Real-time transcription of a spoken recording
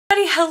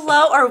everybody,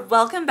 hello or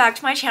welcome back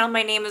to my channel.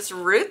 My name is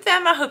Ruth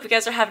and I hope you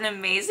guys are having an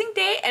amazing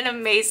day and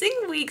amazing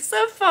week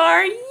so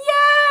far.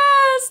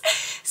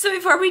 Yes! So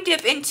before we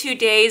dip into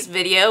today's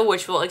video,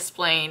 which will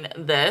explain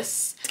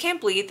this, I can't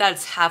believe that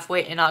it's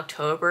halfway in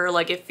October.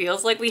 Like, it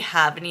feels like we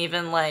haven't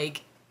even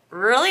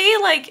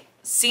really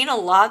seen a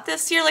lot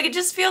this year. Like, it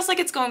just feels like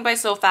it's going by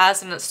so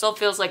fast, and it still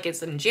feels like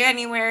it's in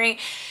January.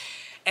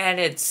 And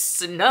it's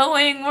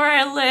snowing where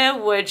I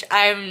live, which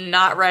I'm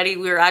not ready.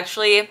 We're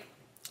actually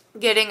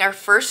getting our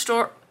first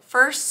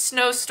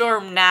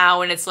snowstorm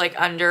now, and it's like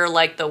under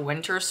like the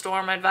winter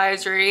storm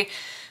advisory.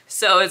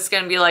 So it's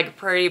gonna be like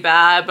pretty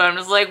bad, but I'm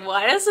just like,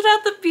 why does it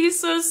have to be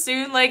so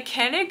soon? Like,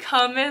 can it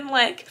come in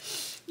like,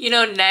 you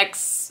know,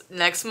 next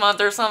month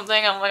or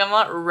something? I'm like, I'm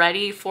not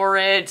ready for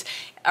it.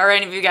 Are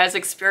any of you guys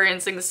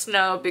experiencing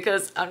snow?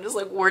 Because I'm just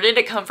like, where did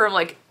it come from?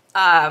 Like,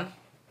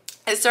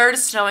 it started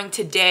snowing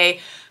today,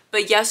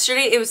 but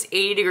yesterday it was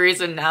 80 degrees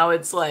and now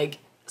it's like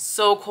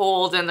so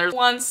cold and there's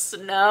one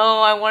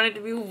snow. I want it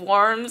to be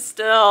warm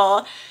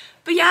still.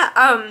 But yeah,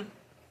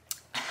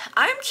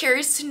 I'm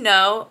curious to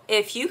know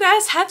if you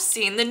guys have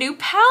seen the new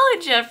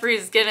palette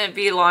Jeffree's gonna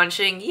be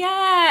launching.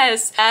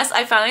 Yes,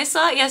 I finally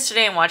saw it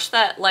yesterday and watched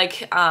that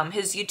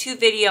his YouTube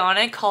video on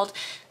it called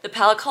the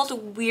palette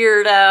called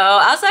Weirdo.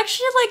 I was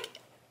actually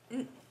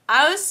like,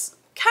 I was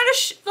kind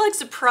of like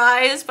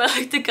surprised by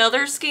like the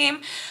color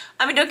scheme.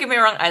 I mean, don't get me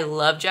wrong, I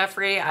love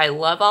Jeffree, I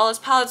love all his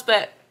palettes,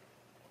 but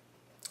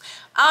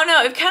I don't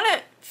know, it kind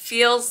of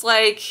feels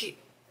like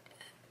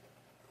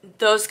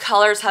those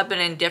colors have been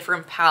in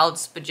different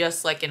palettes, but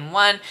just like in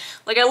one.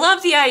 Like, I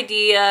love the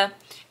idea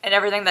and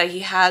everything that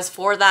he has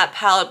for that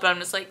palette, but I'm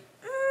just like,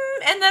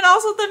 and then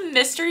also the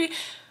mystery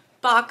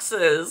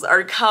boxes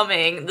are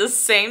coming the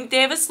same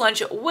day as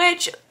lunch,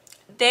 which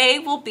they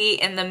will be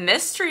in the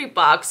mystery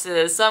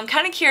boxes. So I'm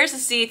kind of curious to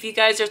see if you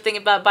guys are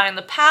thinking about buying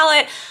the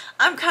palette.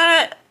 I'm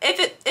kind of,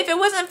 if it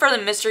wasn't for the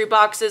mystery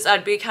boxes,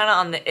 I'd be kind of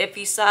on the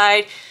iffy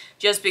side,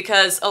 just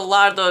because a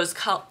lot of those,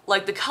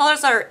 like the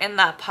colors that are in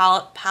that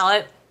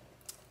palette,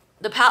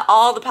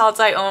 all the palettes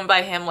I own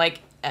by him,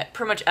 like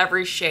pretty much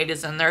every shade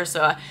is in there.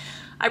 So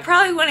I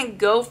probably wouldn't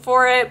go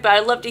for it, but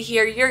I'd love to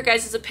hear your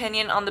guys'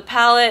 opinion on the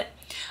palette.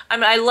 I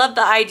mean, I love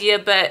the idea,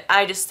 but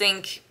I just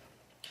think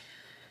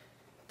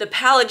the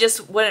palette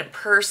just wouldn't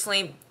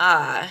personally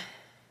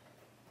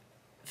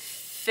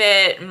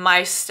fit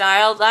my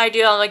style that I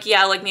do. I'm like,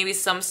 yeah, like maybe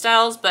some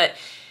styles, but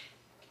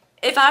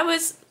if I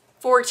was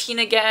 14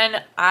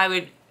 again, I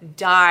would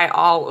die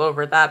all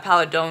over that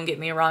palette. Don't get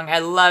me wrong, I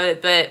love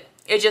it, but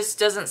it just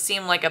doesn't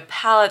seem like a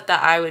palette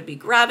that I would be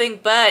grabbing.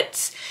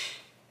 But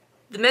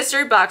the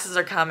mystery boxes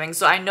are coming,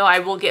 so I know I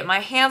will get my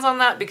hands on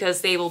that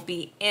because they will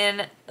be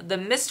in the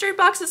mystery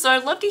boxes. So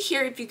I'd love to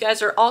hear if you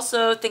guys are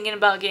also thinking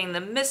about getting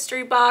the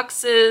mystery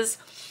boxes.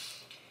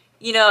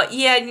 You know,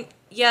 yeah,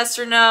 yes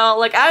or no.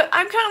 Like, I'm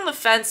kind of on the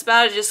fence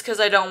about it just because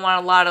I don't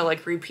want a lot of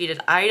like repeated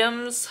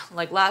items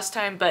like last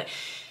time, but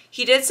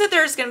he did say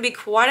there's going to be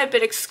quite a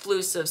bit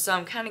exclusive, so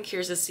I'm kind of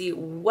curious to see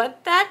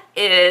what that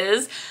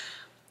is.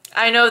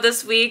 I know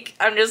this week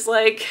I'm just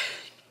like,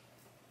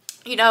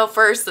 you know,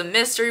 first the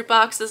mystery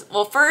boxes.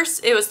 Well,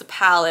 first it was the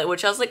palette,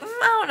 which I was like,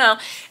 I don't know.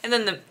 And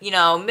then the, you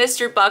know,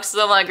 mystery boxes,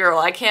 I'm like, girl,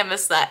 I can't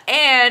miss that.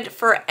 And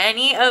for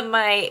any of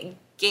my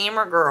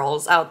gamer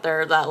girls out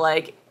there that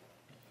like,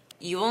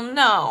 you will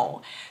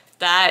know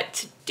that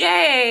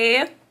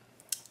today,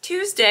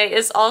 Tuesday,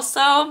 is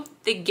also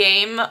the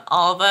game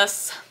all of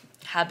us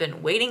have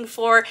been waiting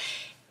for.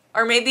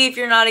 Or maybe if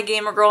you're not a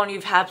gamer girl and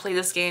you've had played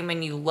this game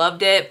and you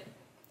loved it,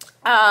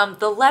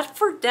 the Left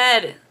 4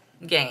 Dead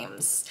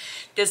games.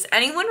 Does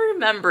anyone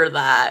remember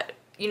that?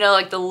 You know,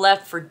 like the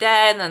Left 4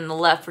 Dead and then the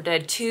Left 4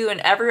 Dead 2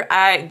 and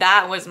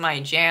that was my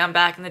jam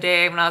back in the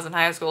day when I was in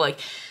high school. Like,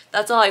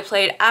 that's all I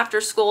played after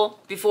school,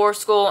 before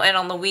school, and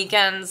on the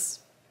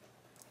weekends.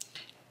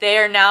 They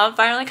are now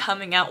finally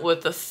coming out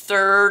with the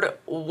third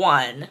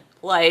one.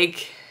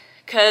 Like,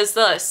 because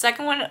the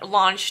second one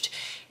launched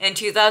in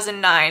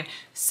 2009.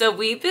 So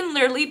we've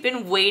literally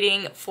been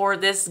waiting for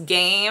this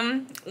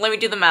game. Let me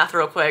do the math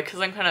real quick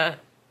because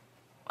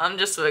I'm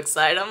just so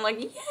excited. I'm like,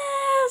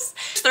 yes!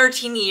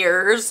 13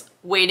 years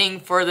waiting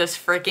for this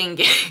freaking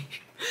game.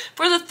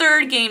 For the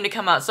third game to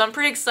come out. So I'm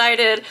pretty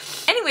excited.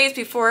 Anyways,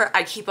 before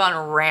I keep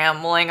on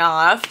rambling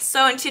off.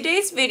 So in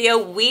today's video,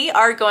 we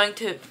are going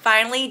to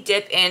finally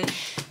dip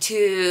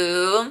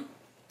into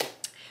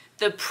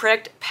the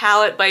Pricked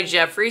palette by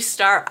JEFFREE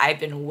STAR. I've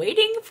been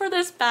waiting for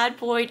this bad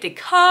boy to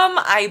come.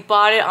 I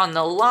bought it on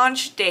the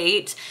launch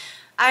date.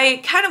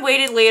 I kind of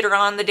waited later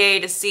on the day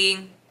to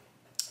see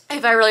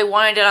if I really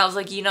wanted it. I was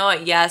like, you know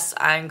what? Yes,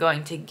 I'm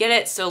going to get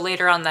it. So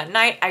later on that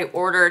night, I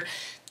ordered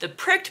the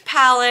Pricked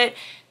palette,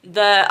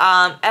 the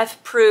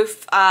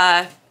F-Proof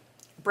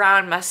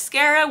brown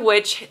mascara,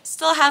 which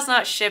still has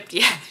not shipped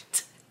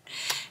yet.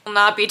 I'll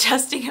not be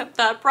testing up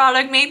that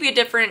product. Maybe a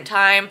different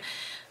time.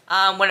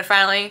 When it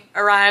finally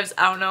arrives,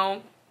 I don't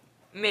know,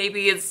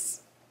 maybe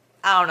it's,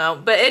 I don't know,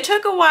 but it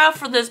took a while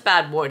for this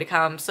bad boy to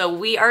come, so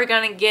we are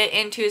gonna get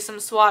into some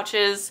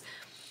swatches,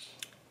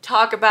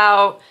 talk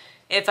about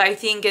if I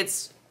think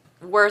it's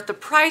worth the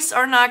price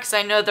or not, because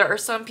I know there are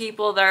some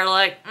people that are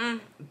like,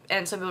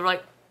 and some people are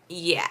like,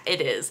 yeah,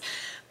 it is.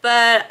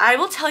 But I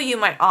will tell you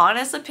my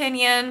honest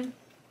opinion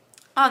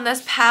on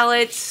this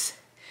palette.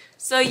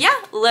 So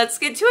yeah, let's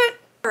get to it.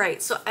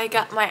 Alright, so I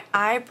got my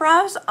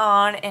eyebrows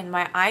on and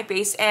my eye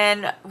base,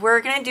 and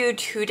we're gonna do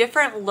two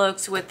different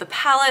looks with the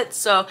palette.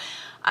 So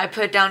I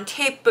put down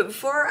tape, but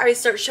before I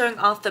start showing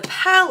off the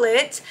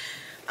palette,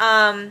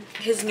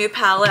 his new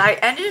palette,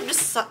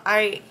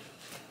 I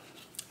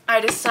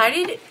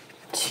decided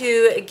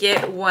to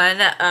get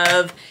one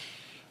of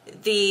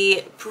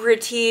the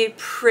pretty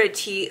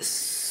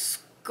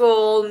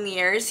skull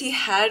mirrors he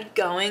had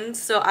going.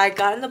 So I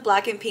got in the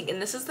black and pink,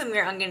 and this is the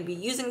mirror I'm going to be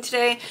using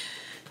today.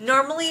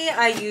 Normally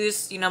I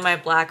use, you know, my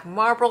black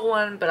marble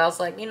one, but I was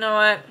like, you know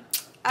what,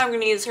 I'm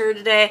going to use her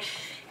today.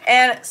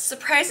 And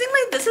surprisingly,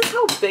 this is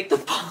how big the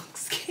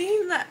box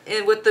came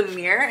with the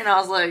mirror, and I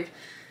was like,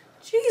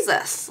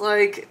 Jesus,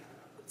 like,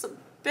 it's a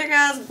big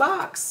ass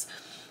box.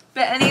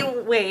 But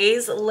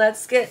anyways,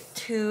 let's get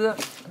to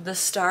the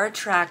Star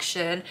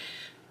Attraction,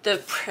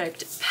 the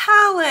Pricked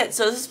palette.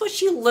 So this is what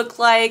she looked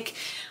like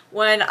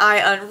when I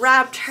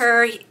unwrapped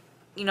her.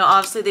 You know,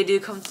 obviously they do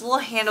come with a little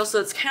handle, so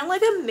it's kind of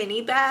like a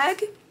mini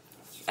bag,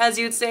 as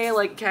you'd say.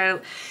 Like, kind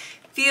of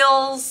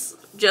feels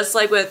just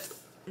like with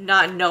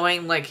not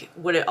knowing like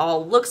what it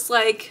all looks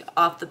like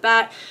off the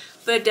bat,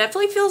 but it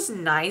definitely feels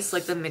nice.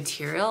 Like the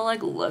material,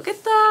 like look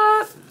at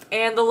that,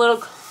 and the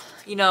little,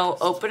 you know,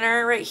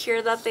 opener right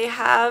here that they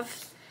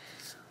have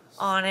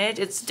on it.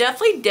 It's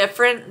definitely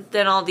different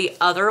than all the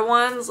other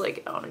ones.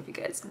 Like, I don't know if you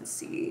guys can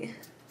see,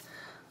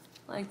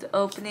 like the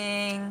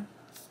opening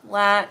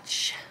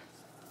latch.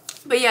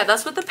 But yeah,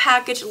 that's what the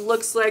package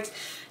looks like.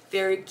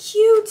 Very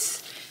cute.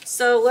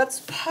 So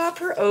let's pop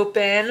her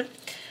open.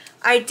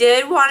 I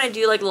did want to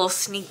do like a little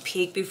sneak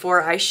peek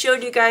before I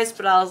showed you guys,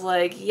 but I was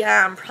like,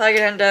 yeah, I'm probably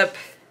gonna end up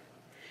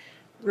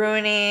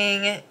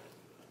ruining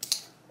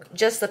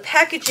just the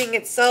packaging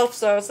itself.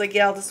 So I was like,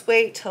 yeah, I'll just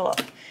wait till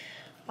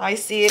I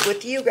see it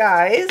with you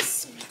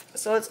guys.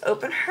 So let's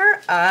open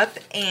her up,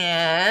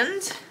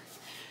 and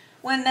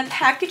when the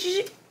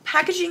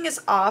packaging is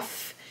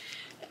off,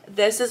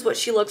 this is what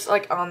she looks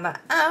like on the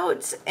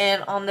out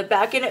and on the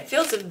back, and it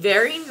feels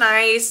very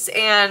nice,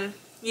 and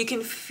you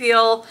can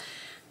feel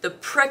the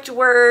pricked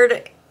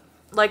word,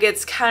 like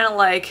it's kind of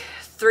like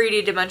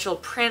 3D dimensional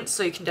print,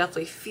 so you can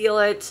definitely feel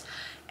it.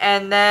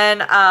 And then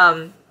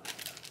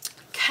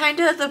kind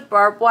of the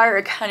barbed wire,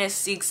 it kind of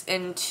seeks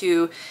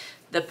into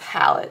the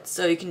palette,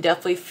 so you can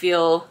definitely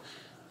feel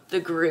the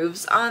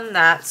grooves on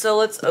that. So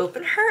let's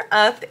open her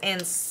up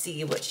and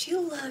see what she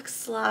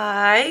looks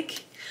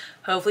like.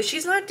 Hopefully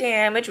she's not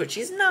damaged, which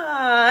she's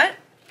not.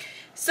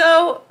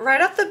 So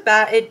right off the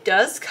bat, it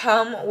does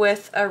come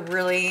with a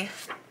really,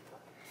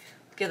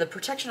 get the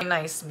protection,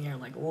 nice mirror.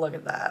 Like, look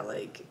at that,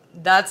 like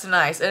that's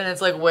nice, and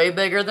it's like way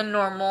bigger than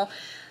normal.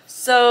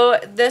 So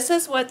this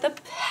is what the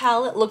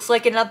palette looks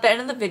like, and at the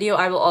end of the video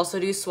I will also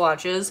do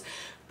swatches,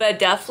 but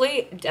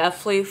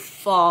definitely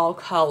fall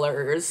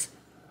colors,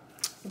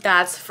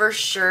 that's for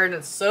sure. And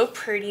it's so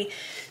pretty,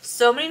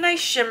 so many nice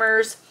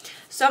shimmers.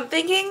 So I'm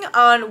thinking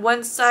on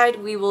one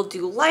side we will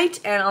do light,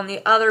 and on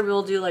the other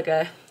we'll do like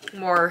a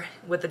more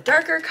with the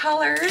darker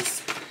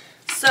colors.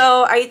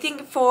 So I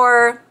think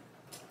for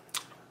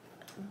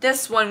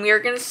this one we are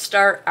going to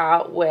start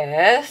out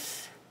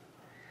with,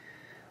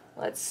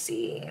 let's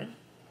see,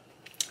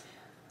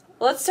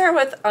 let's start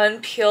with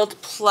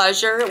Unpeeled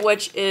Pleasure,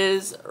 which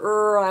is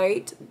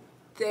right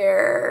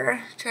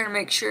there. Trying to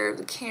make sure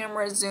the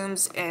camera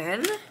zooms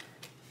in.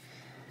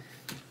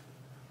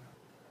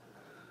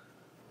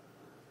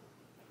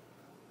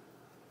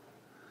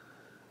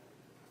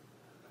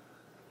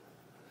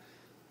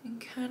 And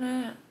kind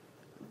of,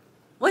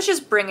 let's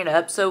just bring it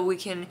up so we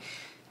can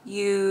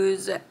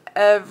use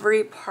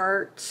every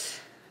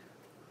part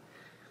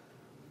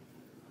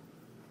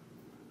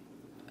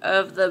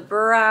of the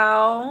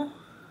brow.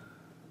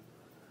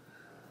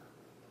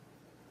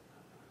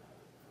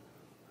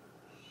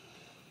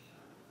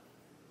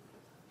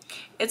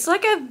 It's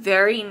like a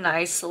very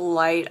nice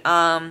light,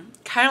 kind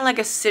of like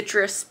a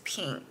citrus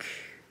pink,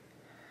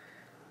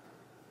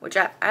 which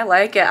I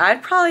like it.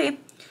 I'd probably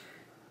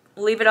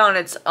leave it on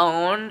its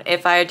own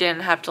if I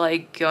didn't have to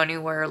like go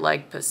anywhere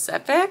like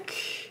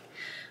Pacific.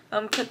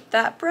 Put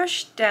that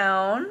brush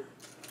down,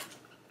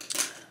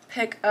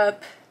 pick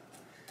up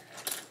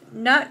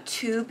not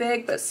too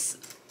big, but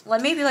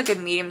maybe like a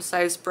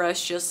medium-sized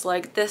brush, just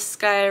like this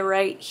guy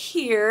right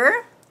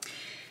here.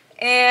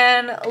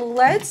 And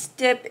let's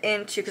dip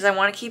into, because I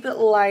want to keep it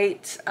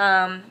light,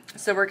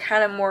 so we're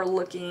kind of more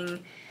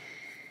looking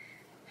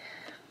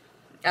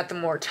at the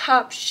more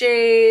top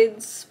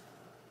shades.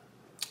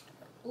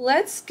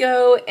 Let's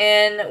go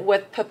in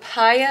with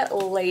Papaya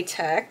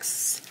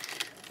Latex,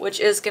 which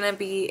is going to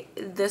be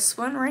this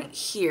one right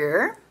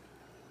here.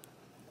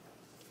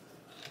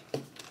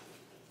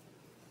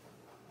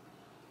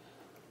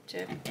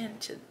 Dip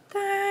into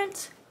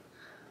that.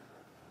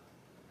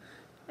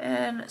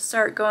 And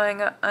start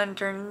going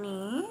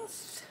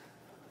underneath.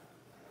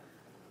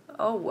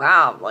 Oh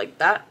wow, like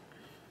that.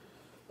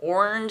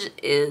 orange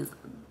is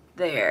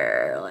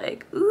there.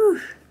 Like,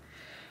 ooh.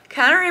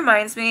 Kind of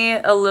reminds me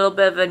a little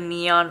bit of a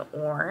neon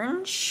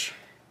orange.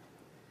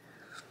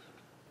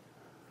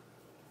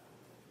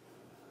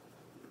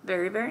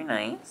 Very, very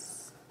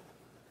nice.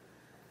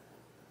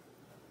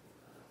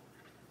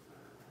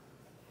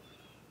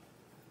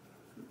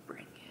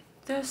 Bring it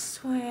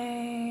this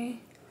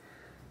way.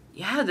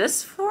 Yeah,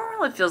 this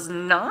formula feels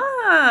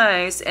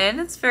nice.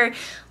 And it's very,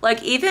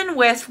 like, even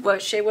with,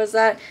 what shade was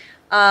that?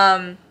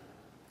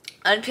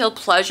 Unpeeled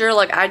Pleasure.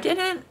 Like, I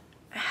didn't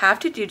have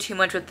to do too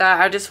much with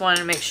that. I just wanted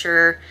to make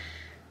sure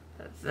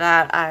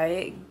that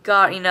I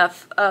got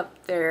enough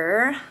up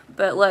there.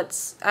 But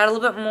let's add a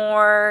little bit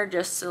more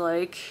just to,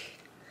 like,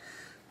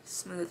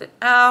 smooth it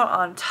out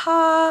on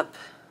top.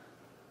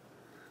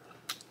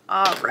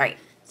 All right.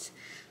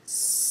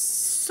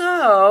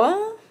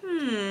 So,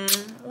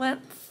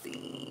 let's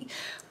see.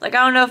 Like,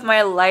 I don't know if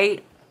my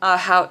light,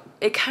 how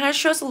it kind of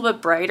shows a little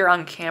bit brighter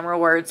on camera,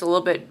 where it's a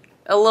little bit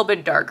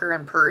darker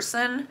in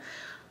person.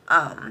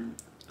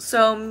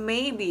 So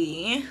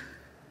maybe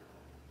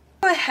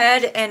go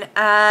ahead and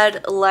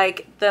add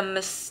like the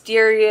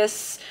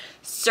Mysterious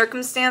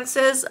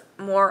Circumstances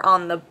more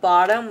on the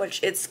bottom,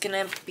 which it's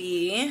gonna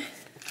be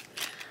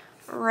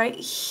right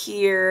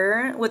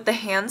here with the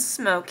hand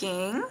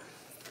smoking.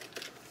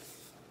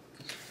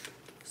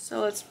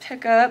 So let's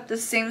pick up the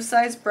same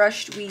size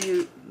brush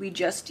we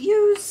just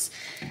used,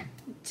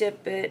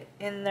 dip it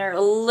in there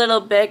a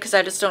little bit because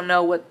I just don't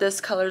know what this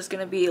color is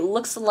gonna be. It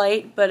looks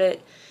light, but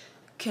it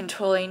can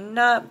totally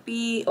not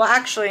be. Well,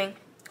 actually,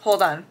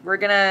 hold on. We're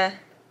gonna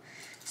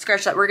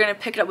scratch that. We're gonna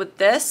pick it up with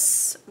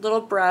this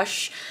little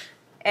brush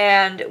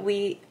and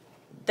the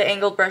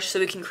angled brush,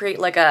 so we can create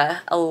like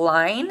a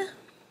line.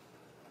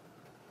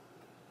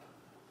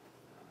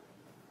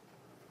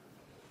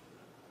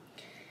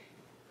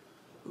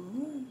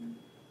 Ooh.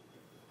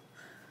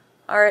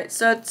 All right,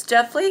 so it's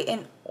definitely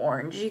an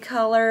orangey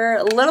color,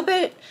 a little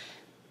bit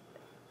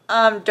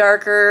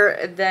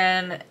darker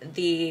than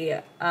the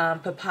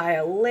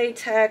papaya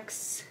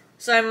latex.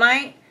 So I'm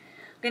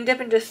gonna dip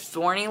into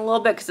Thorny a little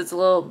bit because it's a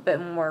little bit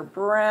more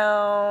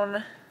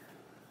brown.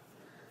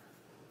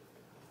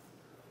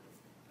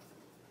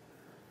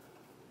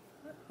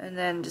 And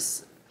then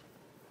just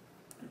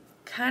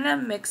kind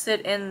of mix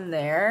it in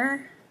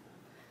there.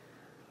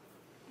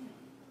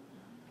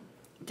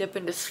 Dip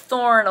into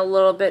Thorn a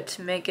little bit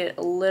to make it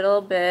a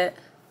little bit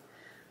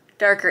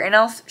darker, and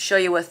I'll show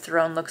you what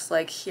Throne looks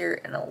like here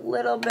in a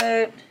little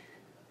bit.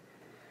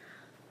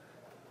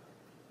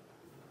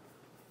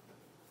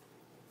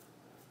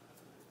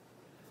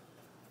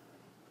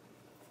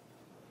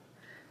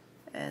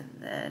 And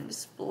then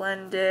just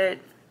blend it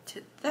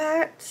to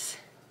that.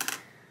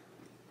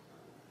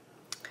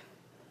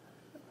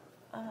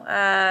 I'll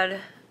add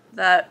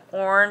that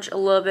orange a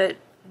little bit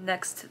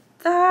next to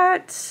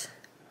that.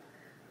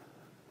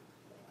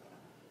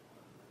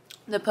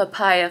 The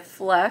Papaya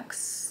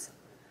Flex.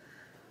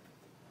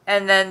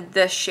 And then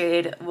this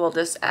shade we'll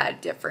just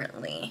add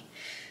differently.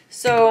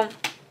 So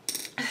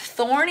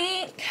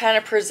Thorny kind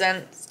of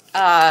presents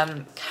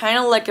kind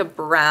of like a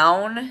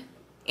brown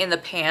in the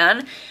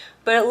pan,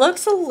 but it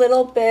looks a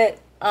little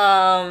bit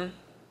I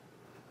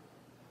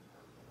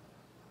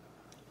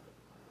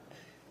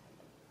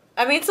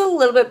mean, it's a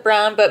little bit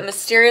brown, but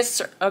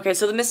Mysterious, okay,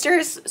 so the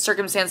Mysterious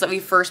Circumstance that we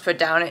first put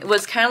down, it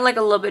was kind of like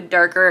a little bit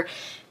darker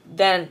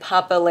than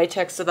Papa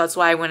Latex, so that's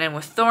why I went in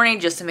with Thorny,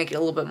 just to make it a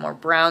little bit more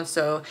brown,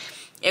 so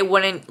it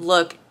wouldn't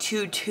look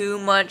too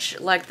much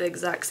like the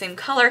exact same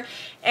color.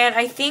 And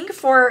I think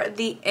for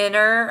the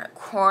inner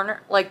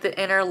corner, like the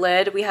inner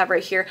lid we have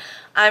right here,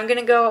 I'm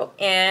gonna go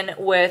in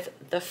with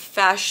the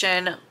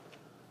Fashion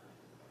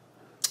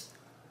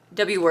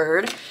W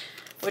Word,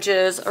 which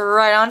is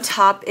right on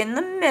top in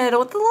the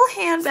middle with the little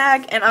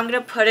handbag, and I'm gonna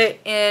put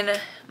it in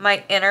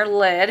my inner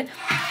lid.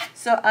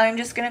 So I'm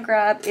just gonna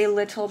grab a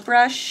little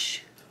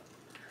brush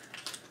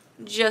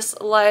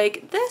just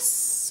like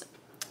this,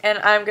 and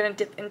I'm gonna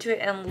dip into it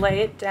and lay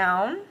it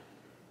down.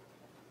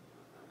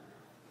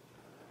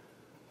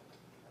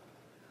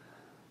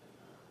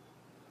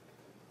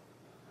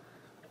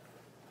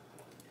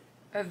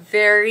 A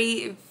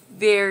very,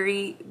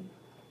 very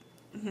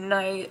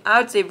nice,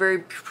 I would say very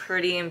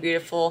pretty and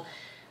beautiful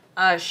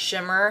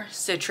shimmer,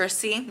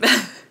 citrusy.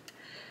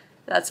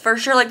 That's for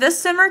sure. Like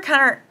this shimmer,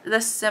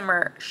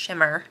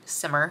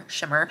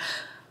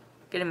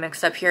 getting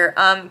mixed up here.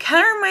 Kind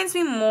of reminds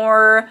me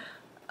more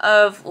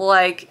of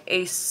like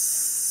a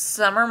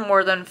summer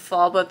more than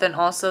fall, but then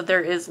also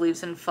there is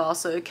leaves in fall,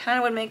 so it kind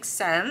of would make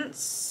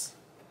sense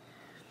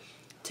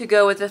to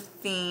go with the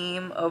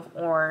theme of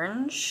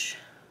orange.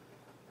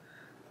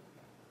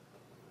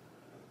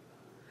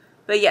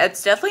 But yeah,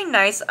 it's definitely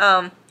nice.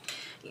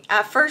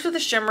 At first with the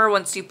shimmer,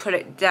 once you put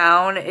it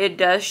down, it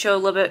does show a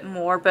little bit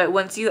more, but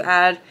once you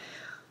add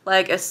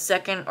like a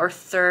second or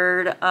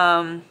third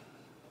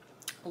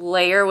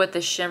layer with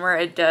the shimmer,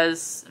 it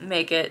does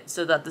make it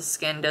so that the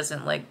skin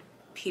doesn't like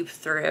peep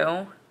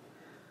through.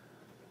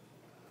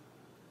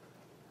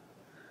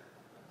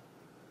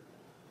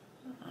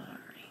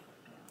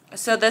 Alright.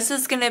 So this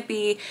is going to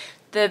be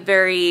the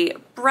very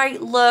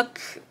bright look.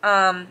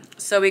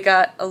 So we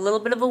got a little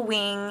bit of a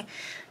wing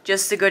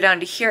just to go down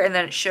to here, and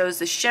then it shows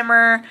the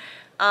shimmer,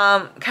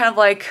 kind of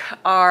like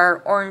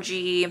our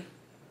orangey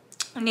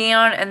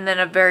neon, and then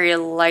a very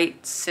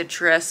light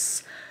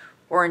citrus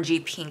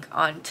orangey pink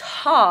on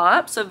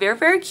top. So very,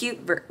 very cute.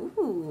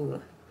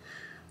 Ooh,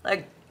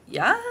 like,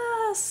 yeah,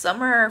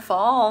 summer,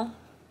 fall.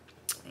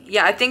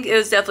 Yeah, I think it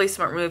was definitely a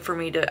smart move for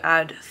me to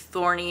add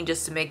thorny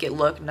just to make it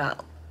look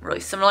not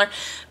really similar.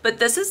 But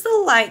this is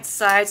the light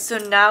side, so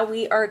now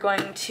we are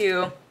going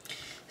to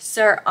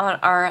start on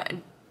our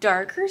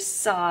darker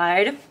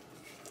side,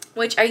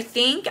 which I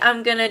think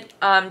I'm gonna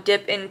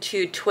dip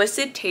into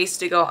Twisted Taste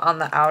to go on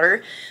the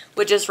outer,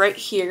 which is right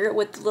here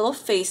with the little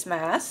face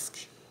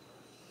mask.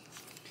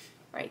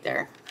 Right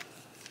there.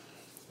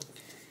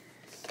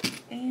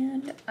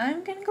 And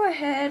I'm gonna go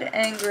ahead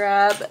and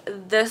grab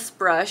this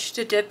brush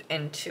to dip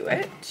into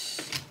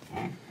it.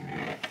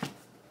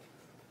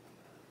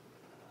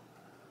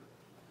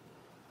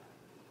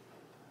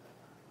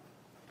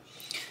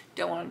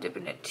 Don't want to dip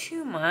in it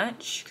too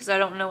much because I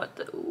don't know what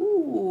the,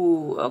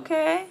 ooh,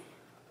 okay.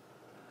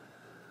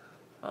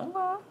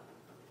 Okay.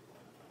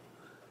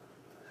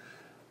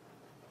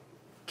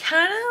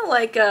 Kind of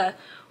like a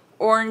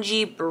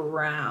orangey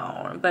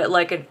brown, but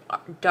like a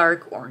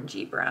dark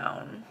orangey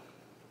brown.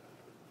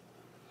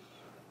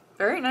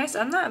 Very nice.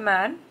 I'm not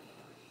mad.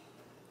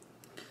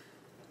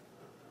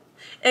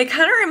 It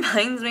kind of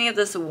reminds me of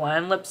this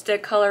one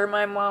lipstick color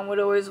my mom would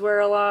always wear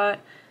a lot.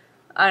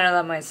 I know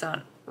that might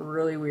sound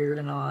really weird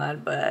and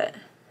odd, but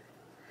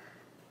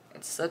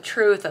it's the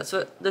truth. That's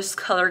what this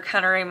color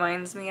kind of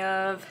reminds me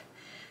of.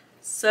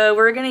 So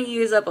we're going to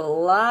use up a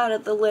lot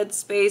of the lid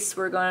space.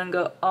 We're going to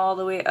go all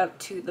the way up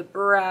to the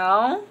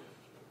brow.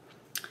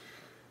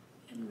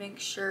 And make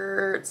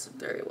sure it's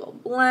very well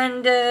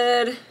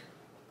blended.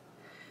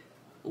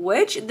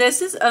 Which,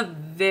 this is a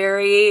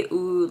very,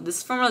 ooh,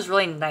 this formula is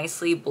really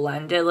nicely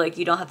blended. Like,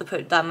 you don't have to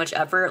put that much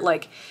effort.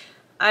 Like,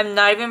 I'm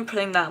not even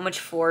putting that much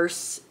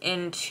force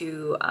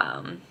into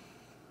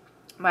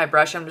my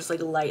brush. I'm just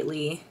like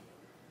lightly,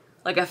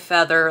 like a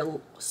feather,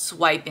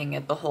 swiping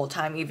it the whole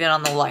time, even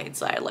on the light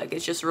side. Like,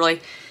 it's just really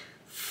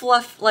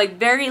fluff, like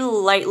very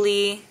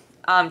lightly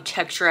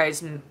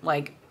texturized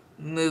like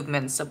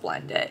movements to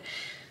blend it.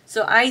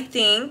 So I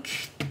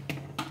think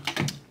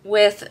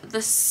with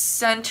the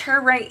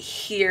center right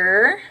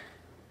here,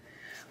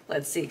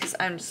 let's see, because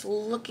I'm just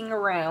looking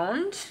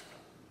around.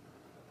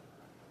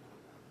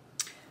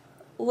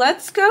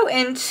 Let's go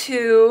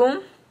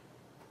into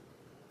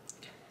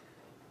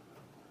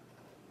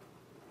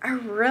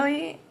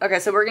okay,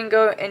 so we're gonna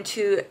go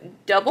into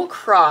Double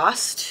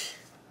Crossed,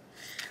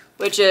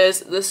 which is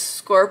the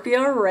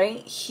Scorpio right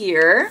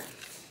here.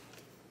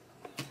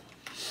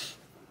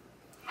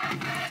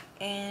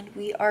 And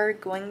we are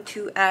going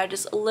to add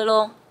just a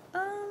little,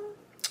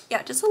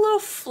 yeah, just a little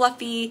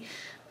fluffy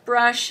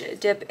brush,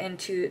 dip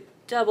into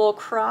Double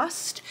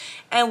Crossed,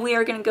 and we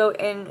are gonna go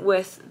in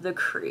with the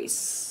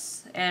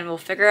crease, and we'll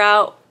figure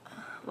out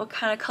what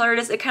kind of color it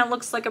is. It kind of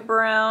looks like a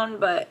brown,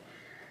 but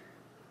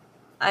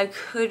I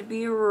could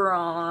be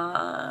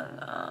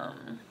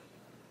wrong.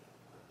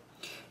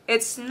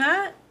 It's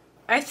not,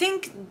 I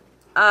think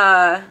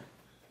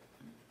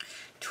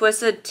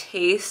Twisted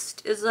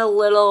Taste is a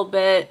little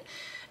bit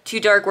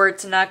too dark where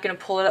it's not going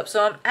to pull it up.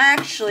 So I'm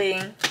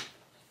actually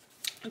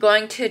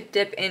going to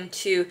dip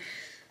into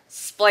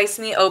Splice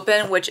Me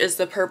Open, which is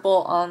the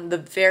purple on the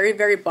very,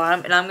 very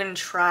bottom. And I'm going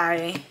to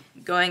try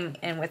going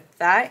in with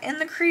that in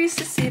the crease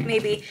to see if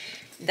maybe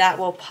that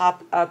will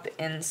pop up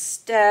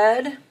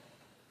instead.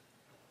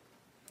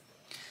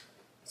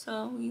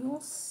 So we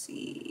will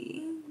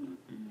see.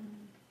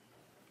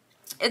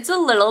 It's a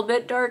little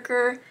bit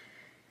darker,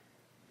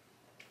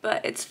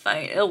 but it's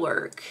fine, it'll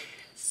work.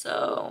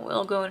 So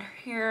we'll go in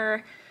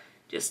here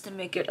just to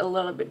make it a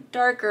little bit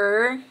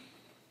darker.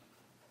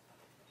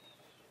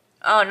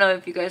 I don't know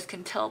if you guys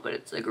can tell, but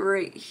it's like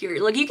right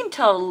here. Like, you can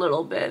tell a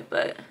little bit,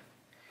 but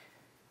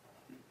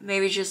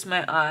maybe just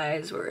my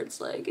eyes where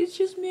it's like, it's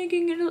just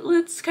making it,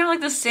 it's kind of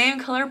like the same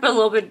color, but a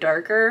little bit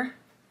darker.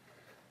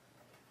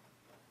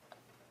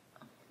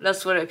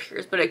 That's what it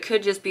appears, but it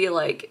could just be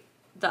like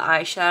the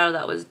eyeshadow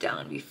that was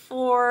down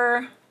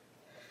before.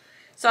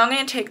 So I'm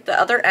going to take the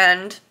other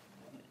end,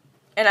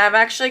 and I'm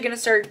actually going to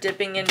start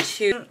dipping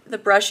into the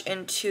brush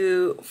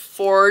into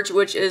Forge,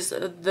 which is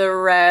the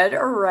red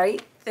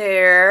right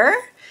there.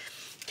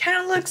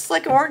 Kind of looks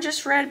like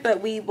orangish red,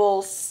 but we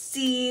will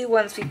see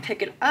once we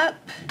pick it up.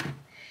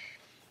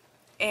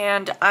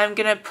 And I'm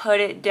going to put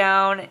it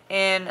down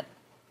in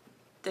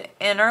the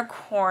inner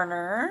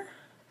corner.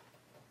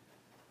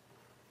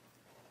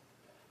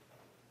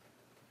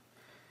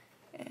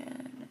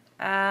 And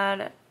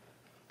add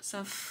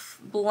some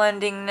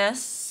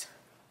blendingness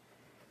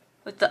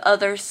with the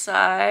other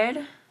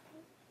side.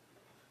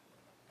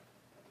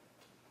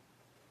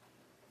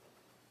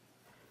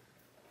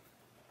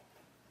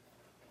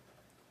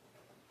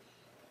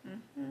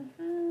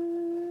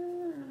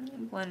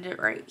 Blend it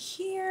right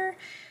here.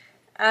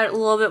 Add a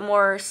little bit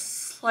more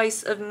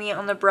slice of meat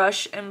on the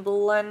brush and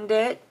blend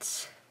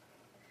it.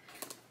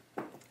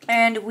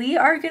 And we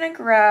are gonna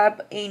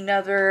grab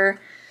another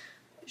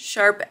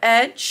sharp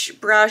edge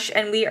brush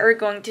and we are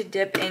going to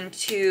dip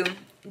into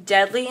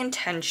Deadly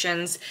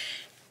Intentions,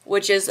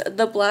 which is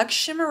the black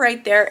shimmer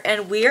right there,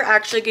 and we are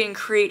actually going to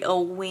create a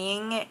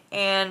wing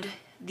and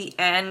the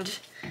end.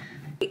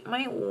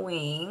 My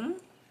wing.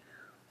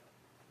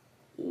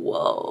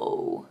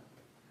 Whoa.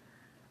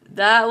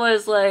 That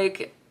was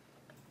like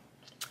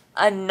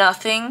a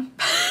nothing.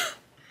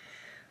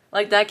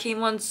 Like that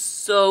came on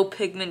so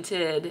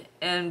pigmented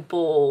and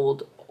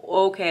bold.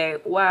 Okay,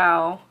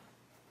 wow.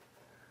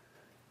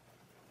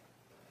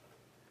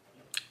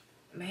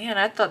 Man,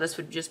 I thought this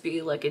would just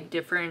be like a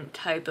different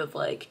type of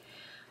like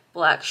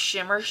black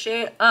shimmer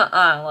shade.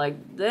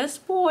 Like this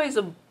boy's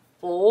a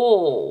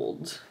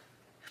bold.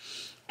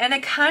 And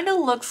it kind of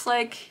looks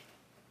like,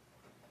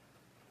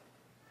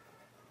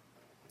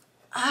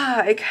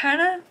 it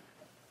kind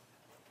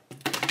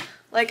of,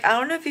 like, I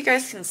don't know if you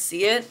guys can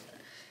see it,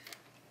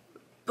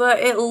 but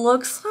it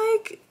looks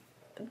like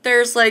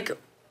there's like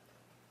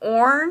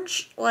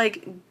orange,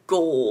 like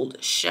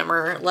gold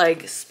shimmer,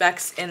 like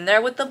specks in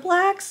there with the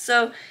black.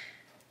 So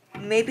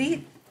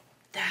maybe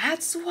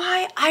that's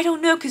why, I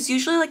don't know, because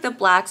usually like the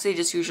blacks, they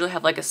just usually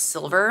have like a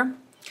silver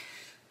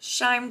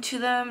shine to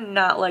them,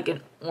 not like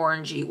an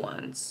orangey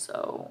one.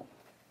 So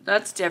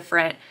that's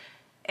different.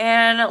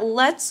 And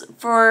let's,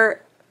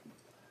 for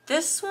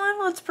this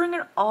one, let's bring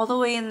it all the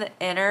way in the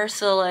inner,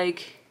 so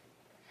like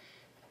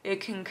it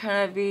can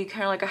kind of be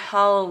kind of like a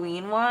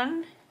Halloween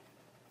one.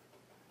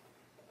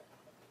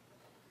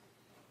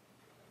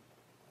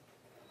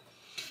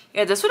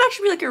 Yeah, this would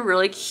actually be like a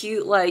really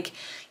cute, like,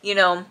 you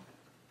know,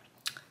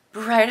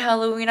 bright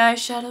Halloween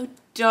eyeshadow,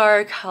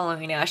 dark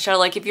Halloween eyeshadow.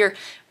 Like if you're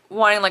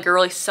wanting like a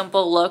really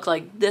simple look,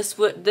 like this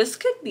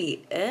could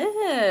be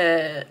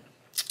it.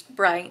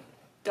 Bright,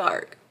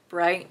 dark,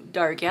 bright,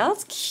 dark. Yeah,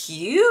 that's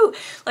cute.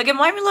 Like it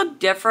might look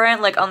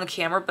different like on the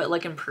camera, but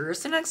like in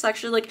person, it's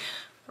actually like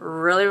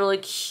really, really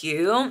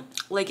cute.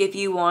 Like if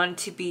you want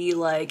to be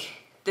like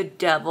the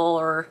devil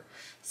or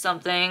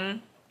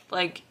something,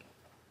 like,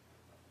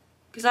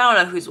 because I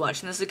don't know who's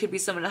watching this. It could be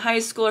someone in high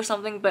school or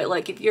something, but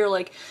like if you're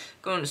like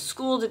going to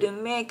school to do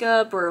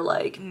makeup, or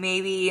like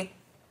maybe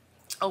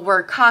a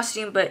work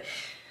costume, but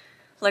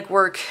like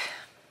work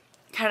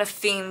kind of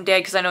themed day,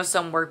 because I know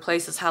some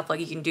workplaces have like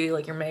you can do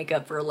like your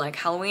makeup for like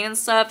Halloween and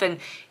stuff, and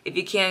if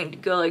you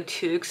can't go like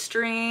too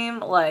extreme,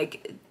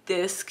 like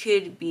this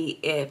could be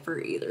it for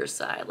either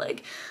side.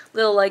 Like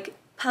little like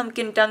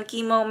pumpkin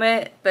dunky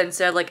moment, but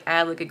instead of like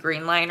add like a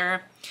green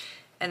liner,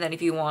 and then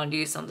if you want to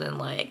do something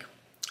like,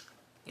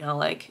 you know,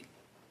 like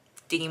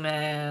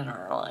demon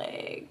or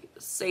like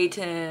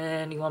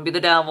Satan, you want to be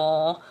the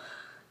devil,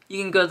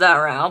 you can go that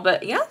route.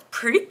 But yeah,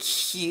 pretty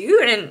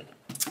cute, and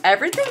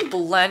everything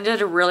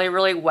blended really,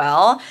 really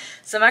well.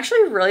 So I'm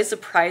actually really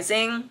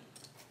surprising.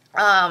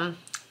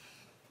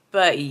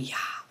 But yeah,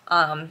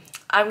 I'm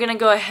gonna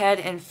go ahead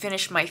and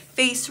finish my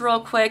face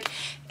real quick,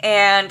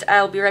 and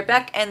I'll be right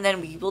back, and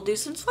then we will do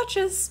some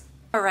swatches.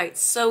 All right,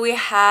 so we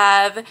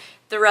have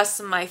the rest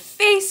of my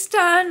face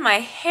done, my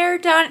hair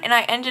done, and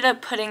I ended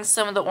up putting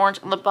some of the orange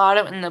on the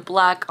bottom and the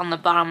black on the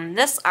bottom of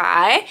this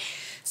eye.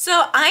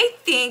 So I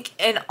think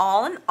in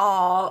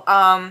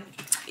all,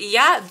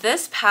 yeah,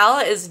 this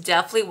palette is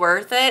definitely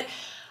worth it.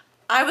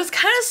 I was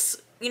kind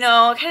of, you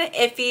know, kind of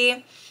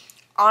iffy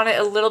on it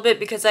a little bit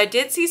because I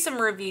did see some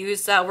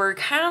reviews that were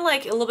kind of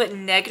like a little bit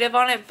negative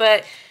on it,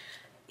 but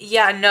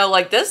yeah, no,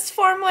 like this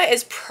formula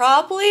is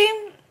probably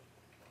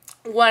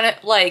one,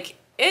 like,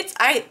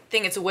 I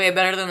think it's way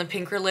better than the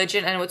Pink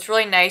Religion. And what's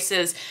really nice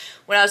is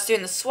when I was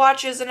doing the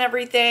swatches and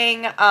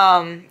everything, that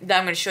I'm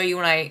going to show you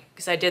when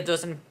because I did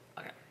those in,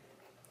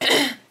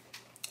 okay.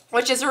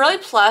 Which is a really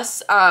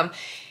plus.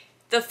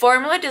 The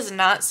formula does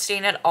not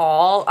stain at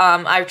all.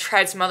 I've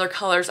tried some other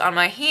colors on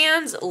my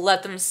hands,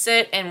 let them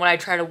sit, and when I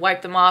try to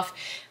wipe them off,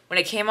 when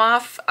it came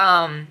off,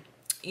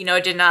 you know,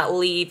 it did not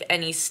leave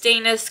any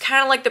stainness.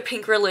 Kind of like the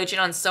Pink Religion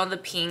on some of the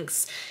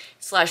pinks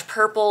 /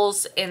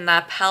 purples in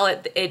that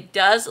palette. It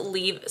does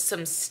leave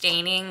some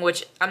staining,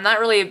 which I'm not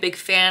really a big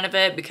fan of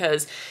it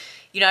because,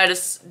 you know, I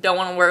just don't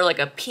want to wear like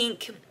a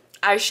pink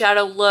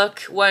eyeshadow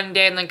look one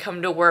day and then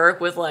come to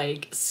work with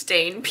like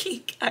stained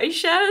pink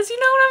eyeshadows. You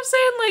know what I'm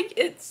saying? Like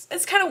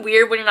it's kind of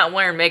weird when you're not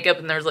wearing makeup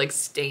and there's like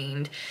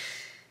stained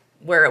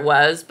where it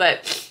was.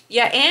 But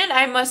yeah, and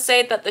I must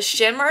say that the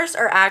shimmers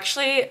are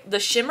actually, the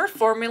shimmer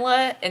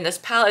formula in this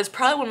palette is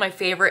probably one of my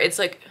favorite. It's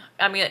like,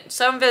 I mean,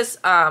 some of his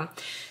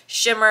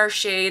shimmer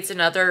shades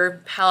and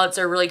other palettes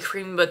are really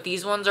creamy, but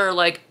these ones are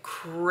like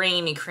creamier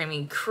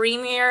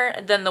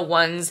than the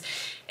ones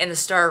in the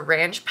Star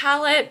Ranch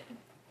palette.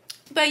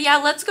 But yeah,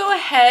 let's go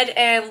ahead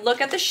and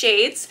look at the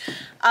shades.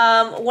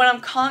 When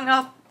I'm calling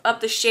up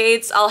the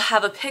shades, I'll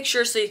have a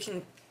picture so you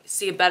can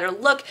see a better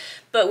look,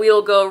 but we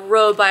will go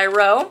row by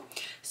row.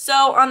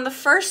 So on the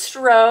first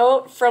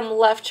row, from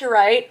left to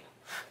right,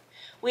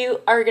 we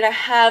are gonna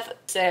have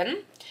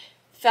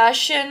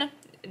Fashion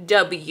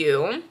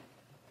W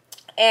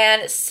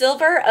and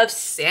Silver of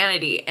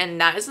Sanity,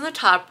 and that is in the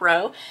top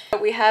row.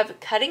 We have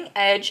Cutting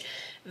Edge,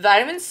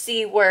 Vitamin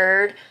C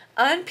Word,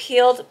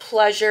 Unpeeled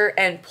Pleasure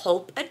and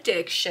Pulp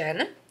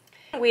Addiction.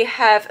 We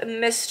have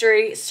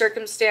Mystery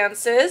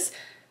Circumstances,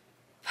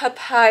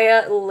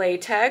 Papaya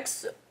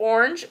Latex,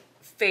 Orange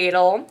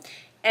Fatal,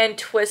 and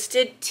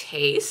Twisted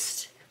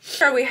Taste.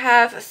 Here we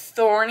have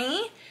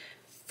Thorny,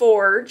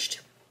 Forged,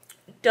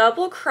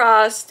 Double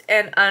Crossed,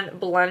 and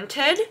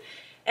Unblunted.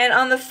 And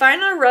on the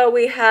final row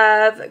we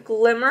have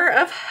Glimmer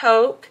of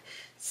Hope,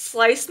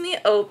 Slice Me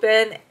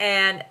Open,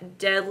 and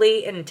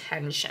Deadly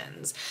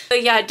Intentions. So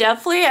yeah,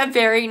 definitely a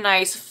very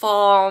nice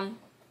fall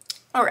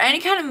or any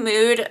kind of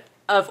mood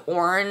of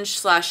orange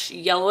slash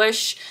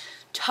yellowish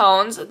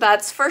tones,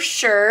 that's for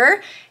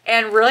sure.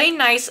 And really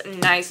nice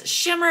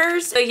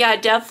shimmers. So yeah,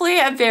 definitely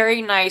a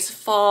very nice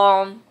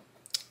fall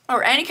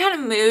or any kind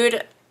of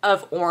mood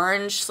of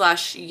orange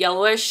slash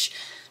yellowish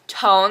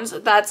tones,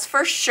 that's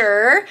for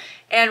sure.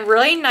 And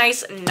really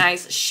nice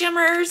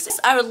shimmers.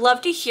 I would love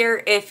to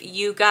hear if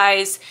you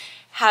guys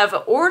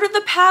have ordered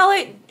the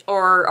palette,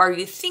 or are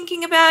you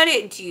thinking about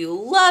it? Do you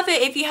love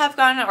it if you have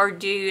gotten it, or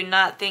do you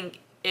not think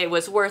it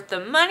was worth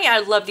the money?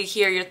 I'd love to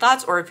hear your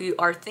thoughts, or if you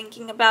are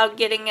thinking about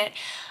getting it,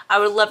 I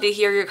would love to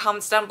hear your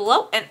comments down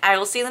below, and I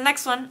will see you in the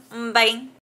next one. Bye!